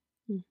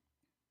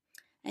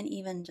 And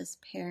even just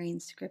pairing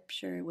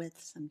scripture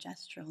with some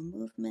gestural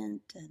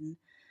movement. And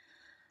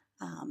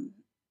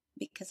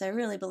because I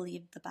really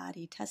believe the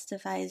body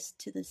testifies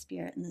to the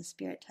spirit and the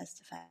spirit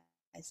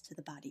testifies to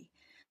the body.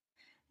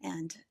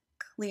 And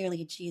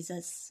clearly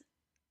Jesus,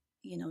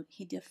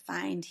 he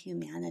defined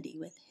humanity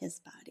with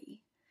his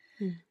body.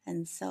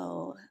 And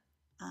so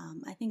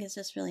I think it's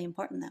just really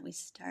important that we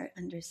start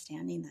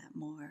understanding that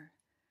more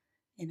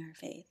in our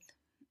faith.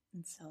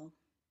 And so,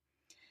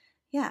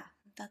 yeah,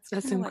 that's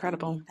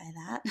incredible. What I mean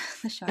by that.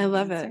 The short I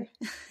love answer.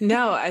 it.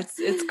 No,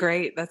 it's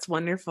great. That's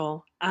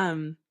wonderful.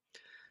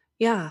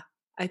 Yeah,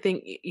 I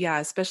think,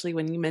 especially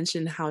when you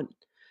mentioned how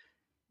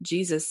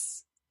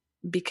Jesus,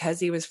 because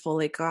he was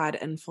fully God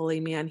and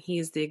fully man, he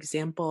is the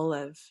example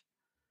of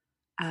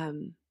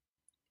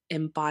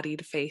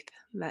embodied faith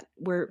that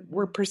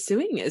we're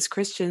pursuing as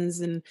Christians,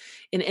 and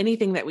in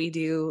anything that we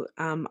do,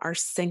 our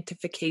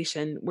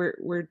sanctification,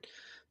 we're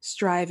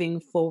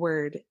striving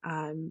forward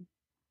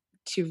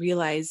to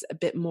realize a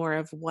bit more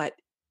of what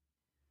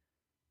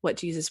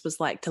Jesus was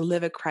like, to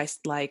live a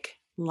Christ-like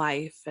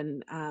life.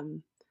 And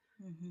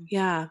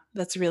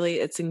that's really,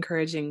 it's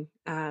encouraging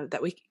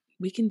that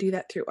we can do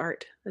that through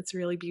art. That's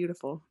really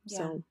beautiful.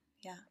 So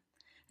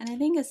and I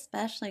think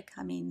especially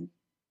coming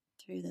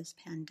through this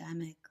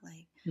pandemic,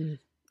 like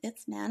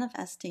it's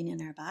manifesting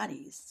in our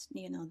bodies.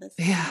 This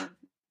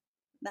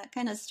that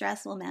kind of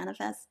stress will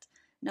manifest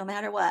no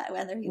matter what,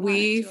 whether you want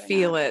it to or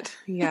feel not. it.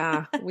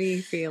 Yeah, we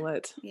feel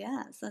it.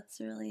 Yeah, so it's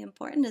really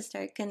important to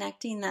start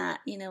connecting that,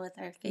 with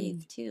our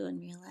faith too,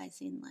 and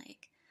realizing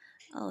like,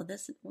 oh,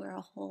 we're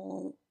a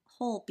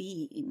whole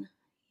being,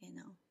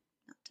 not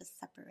to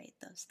separate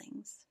those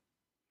things.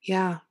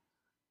 Yeah,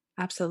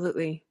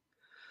 absolutely.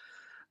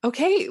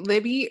 Okay,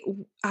 Libby,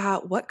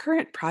 what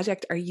current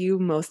project are you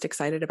most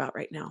excited about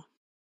right now?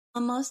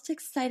 I'm most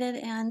excited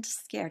and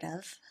scared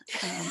of.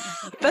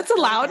 That's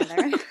allowed.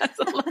 That's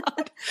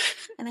allowed.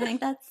 And I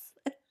think that's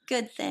a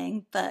good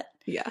thing, but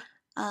yeah.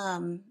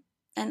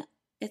 And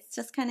it's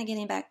just kind of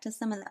getting back to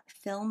some of that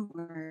film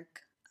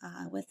work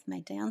with my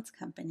dance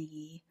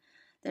company.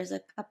 There's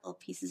a couple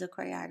pieces of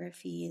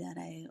choreography that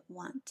I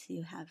want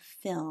to have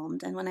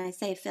filmed. And when I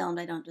say filmed,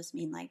 I don't just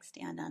mean like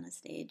stand on a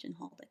stage and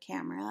hold a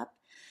camera up.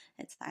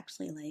 It's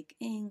actually like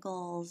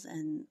angles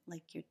and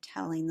like you're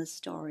telling the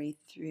story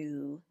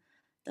through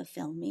the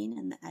filming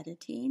and the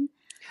editing.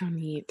 How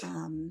neat.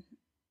 And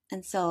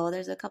so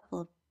there's a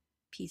couple of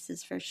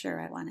pieces for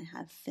sure I want to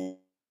have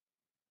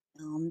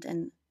filmed,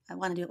 and I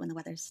want to do it when the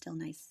weather's still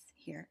nice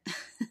here.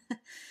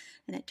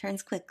 And it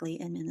turns quickly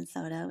in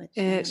Minnesota, which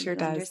it sure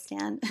does.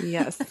 Understand.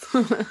 Yes.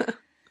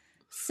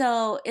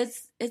 So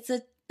it's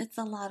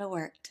a lot of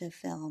work to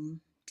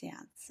film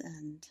dance,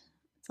 and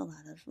it's a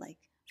lot of like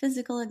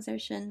physical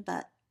exertion,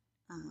 but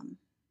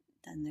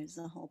then there's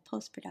a whole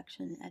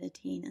post-production and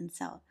editing. And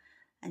so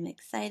I'm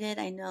excited.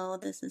 I know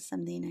this is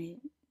something I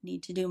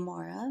need to do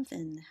more of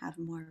and have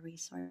more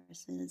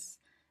resources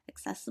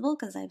accessible,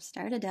 because I've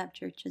started to have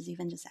churches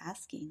even just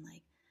asking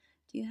like,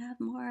 do you have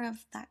more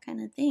of that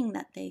kind of thing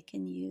that they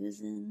can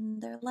use in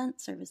their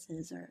Lent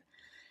services or,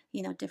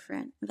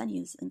 different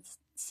venues? And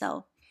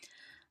so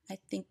I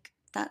think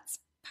that's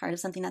part of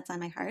something that's on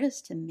my heart,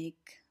 is to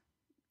make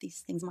these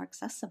things more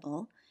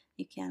accessible.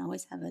 You can't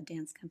always have a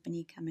dance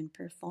company come and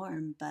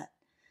perform, but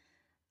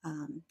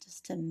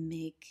just to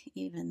make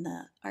even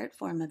the art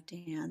form of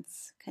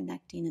dance,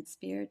 connecting it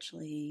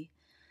spiritually,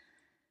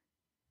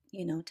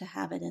 to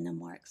have it in a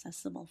more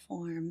accessible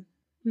form,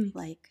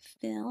 like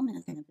film,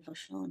 and kind of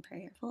devotional and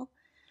prayerful.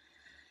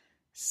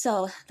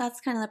 So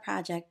that's kind of the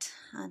project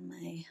on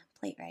my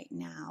plate right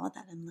now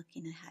that I'm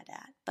looking ahead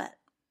at. But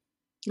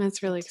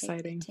that's really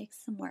exciting. It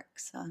takes some work,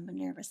 so I'm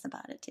nervous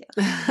about it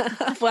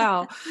too.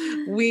 Well,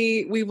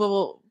 we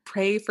will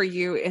pray for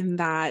you in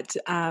that.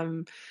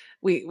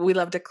 We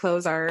love to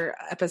close our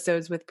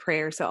episodes with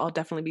prayer, so I'll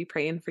definitely be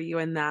praying for you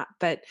in that.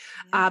 But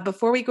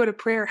before we go to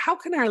prayer, how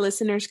can our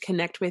listeners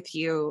connect with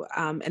you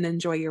and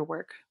enjoy your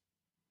work?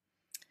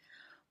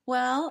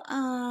 Well,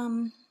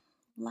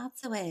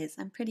 lots of ways.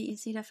 I'm pretty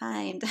easy to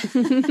find.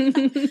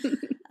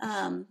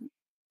 On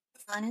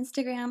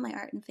Instagram, my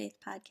Art and Faith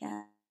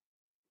podcast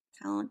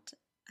account.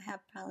 I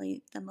have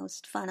probably the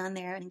most fun on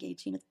there,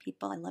 engaging with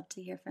people. I love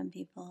to hear from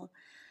people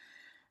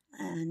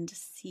and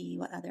see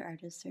what other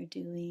artists are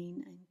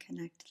doing and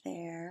connect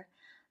there.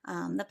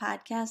 The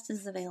podcast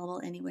is available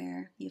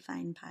anywhere you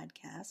find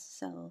podcasts,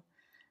 so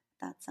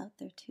that's out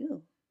there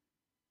too.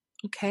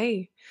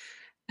 Okay.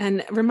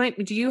 And remind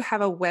me, do you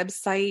have a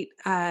website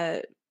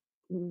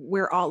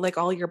where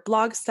all your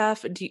blog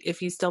stuff,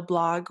 if you still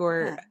blog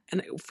or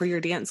for your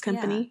dance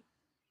company?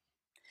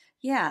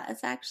 Yeah,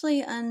 it's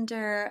actually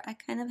under, I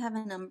kind of have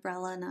an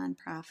umbrella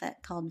nonprofit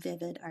called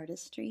Vivid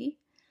Artistry.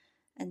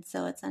 And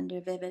so it's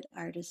under Vivid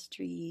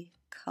Artistry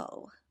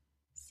Co.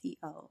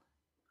 C-O.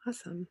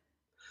 Awesome.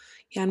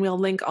 Yeah, and we'll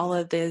link all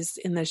of this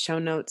in the show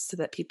notes so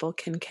that people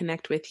can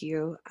connect with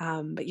you.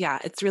 But yeah,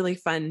 it's really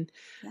fun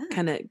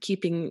kind of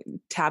keeping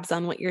tabs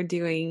on what you're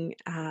doing.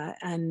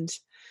 And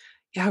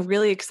yeah,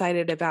 really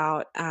excited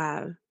about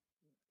the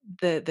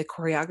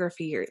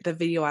choreography or the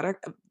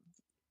videography.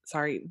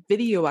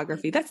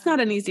 That's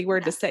not an easy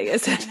word to say,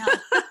 is it?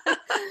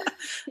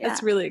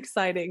 That's really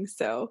exciting.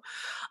 So,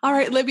 all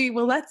right, Libby,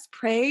 well, let's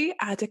pray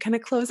to kind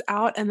of close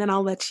out, and then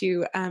I'll let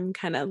you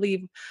kind of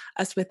leave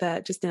us with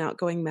just an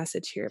outgoing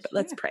message here, but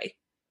let's pray.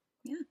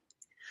 Yeah.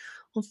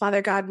 Well,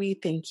 Father God, we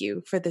thank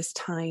you for this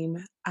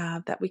time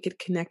that we could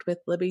connect with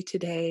Libby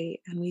today,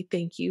 and we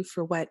thank you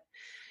for what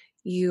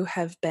you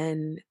have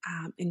been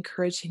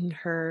encouraging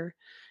her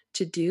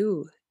to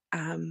do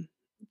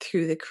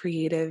through the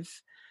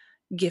creative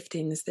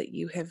giftings that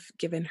you have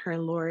given her,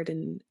 Lord.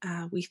 And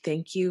we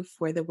thank you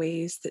for the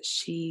ways that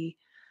she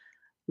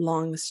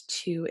longs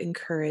to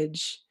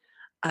encourage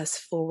us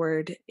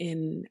forward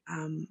in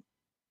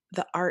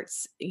the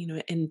arts,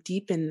 and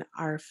deepen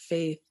our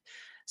faith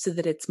so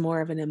that it's more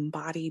of an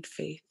embodied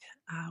faith.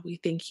 We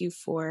thank you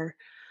for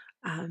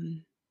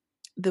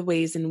the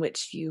ways in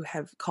which you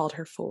have called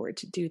her forward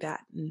to do that.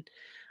 And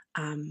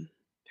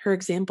her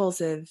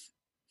examples of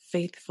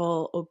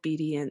faithful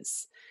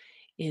obedience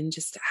in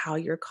just how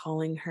you're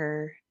calling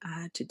her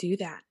to do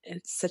that.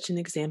 It's such an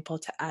example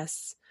to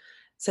us,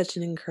 such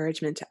an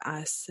encouragement to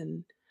us.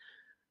 And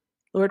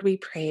Lord, we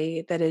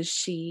pray that as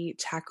she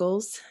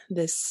tackles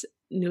this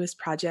newest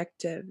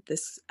project of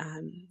this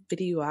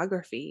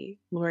videography,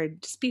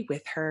 Lord, just be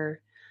with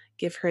her,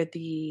 give her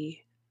the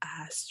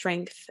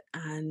strength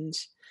and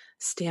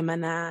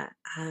stamina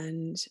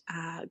and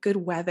good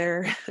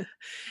weather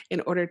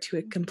in order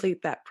to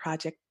complete that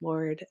project,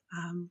 Lord.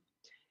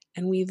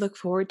 And we look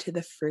forward to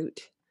the fruit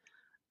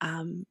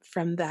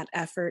from that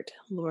effort,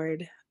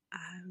 Lord.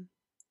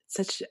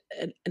 Such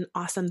an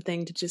awesome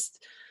thing to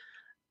just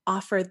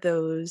offer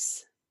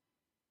those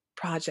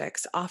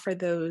projects, offer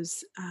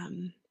those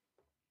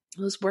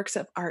works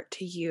of art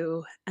to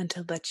you, and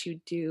to let you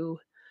do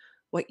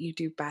what you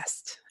do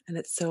best. And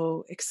it's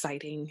so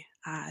exciting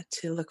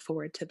to look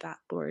forward to that,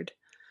 Lord.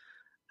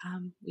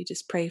 We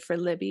just pray for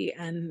Libby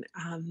and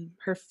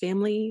her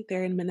family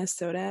there in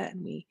Minnesota,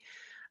 and we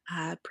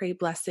pray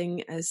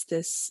blessing as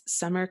this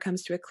summer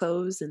comes to a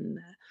close and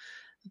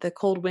the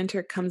cold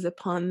winter comes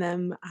upon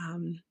them.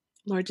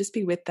 Lord, just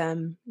be with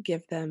them,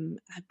 give them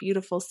a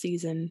beautiful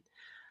season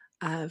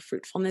of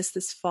fruitfulness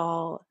this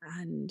fall.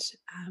 And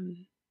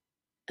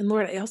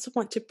Lord, I also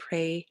want to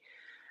pray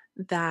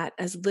that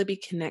as Libby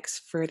connects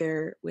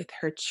further with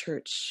her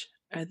church,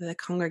 or the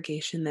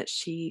congregation that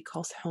she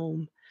calls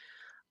home,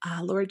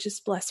 Lord,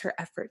 just bless her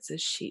efforts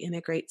as she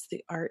integrates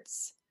the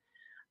arts.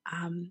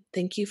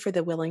 Thank you for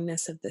the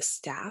willingness of the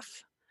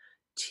staff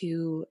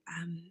to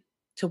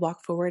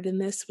walk forward in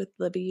this with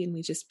Libby, and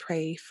we just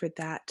pray for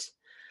that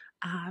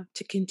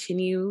to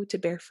continue to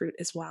bear fruit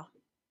as well.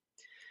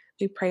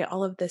 We pray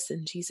all of this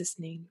in Jesus'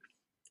 name.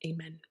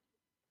 Amen.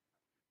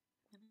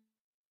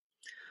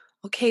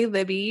 Okay,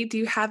 Libby, do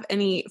you have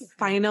any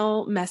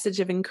final message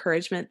of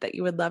encouragement that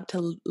you would love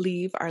to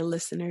leave our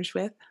listeners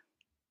with?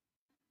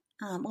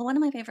 Well, one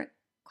of my favorite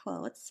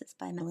quotes is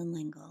by Madeline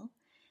L'Engle,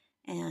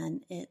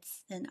 and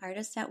it's, "An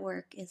artist at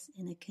work is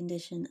in a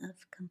condition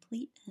of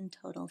complete and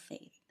total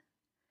faith."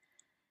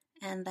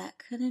 And that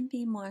couldn't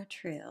be more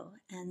true.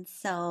 And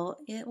so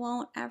it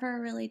won't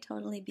ever really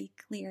totally be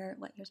clear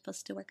what you're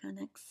supposed to work on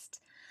next.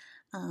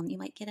 You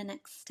might get a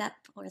next step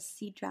or a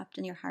seed dropped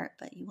in your heart,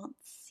 but you won't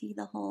see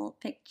the whole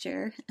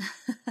picture,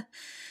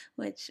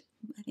 which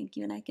I think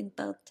you and I can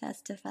both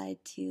testify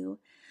to.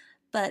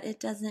 But it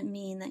doesn't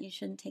mean that you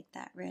shouldn't take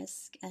that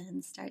risk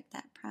and start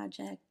that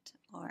project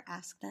or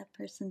ask that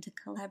person to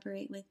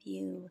collaborate with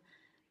you,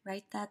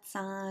 write that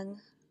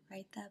song,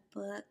 write that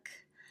book,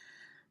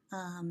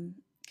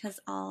 because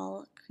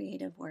all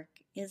creative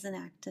work is an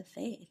act of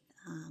faith.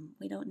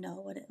 We don't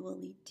know what it will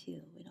lead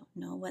to. We don't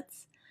know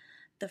what's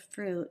the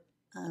fruit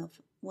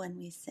of when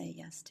we say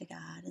yes to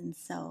God. And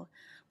so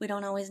we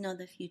don't always know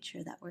the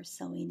future that we're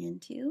sowing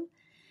into.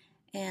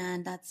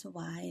 And that's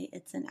why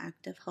it's an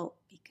act of hope,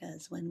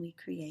 because when we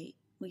create,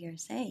 we are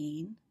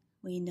saying,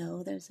 we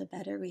know there's a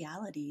better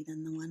reality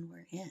than the one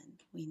we're in.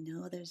 We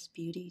know there's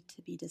beauty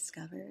to be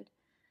discovered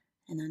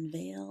and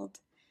unveiled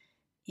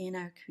in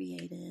our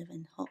creative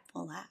and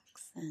hopeful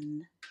acts.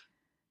 And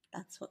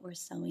that's what we're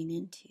sowing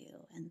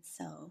into. And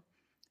so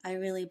I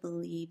really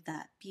believe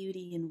that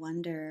beauty and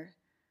wonder,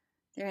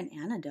 they're an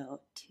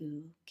antidote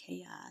to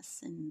chaos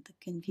and the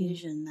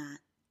confusion that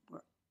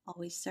we're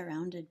always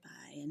surrounded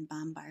by and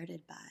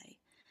bombarded by.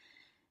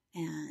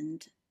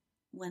 And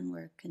when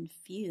we're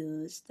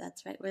confused,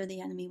 that's right where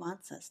the enemy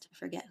wants us to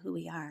forget who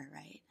we are,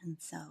 right? And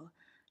so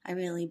I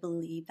really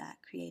believe that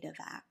creative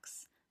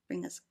acts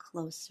bring us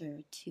closer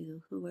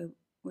to who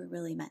we're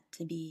really meant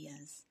to be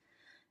as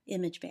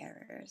image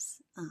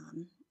bearers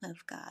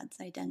of God's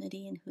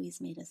identity and who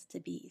He's made us to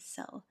be.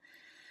 So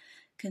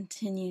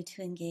continue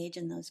to engage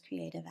in those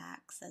creative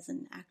acts as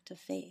an act of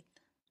faith.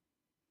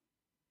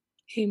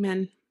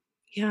 Amen.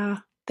 Yeah.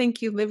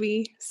 Thank you,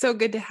 Libby. So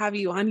good to have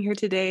you on here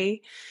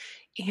today.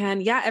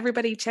 And yeah,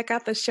 everybody check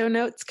out the show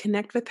notes,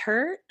 connect with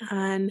her,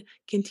 and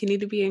continue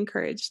to be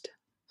encouraged.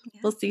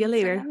 Yeah, we'll see you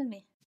later. For having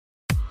me.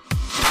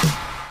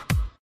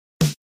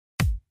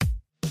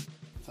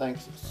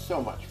 Thanks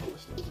so much for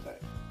listening today.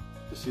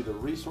 To see the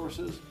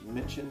resources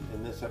mentioned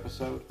in this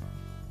episode,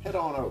 head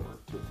on over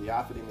to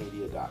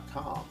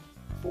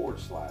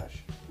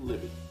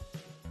theophanymedia.com/Libby.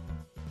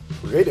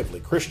 Creatively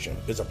Christian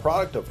is a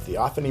product of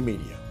Theophany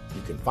Media.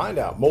 You can find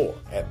out more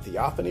at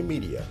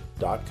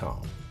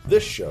theophanymedia.com.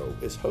 This show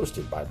is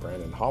hosted by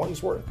Brandon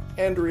Hollingsworth,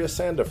 Andrea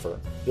Sandifer,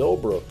 Bill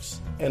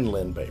Brooks, and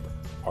Lynn Baber.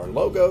 Our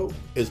logo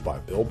is by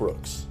Bill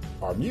Brooks.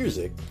 Our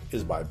music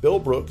is by Bill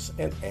Brooks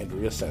and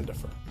Andrea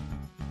Sandifer.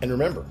 And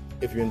remember,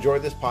 if you enjoy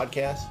this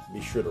podcast,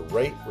 be sure to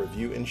rate,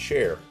 review, and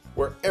share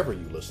wherever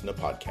you listen to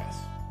podcasts.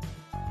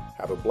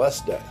 Have a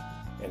blessed day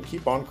and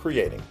keep on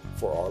creating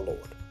for our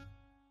Lord.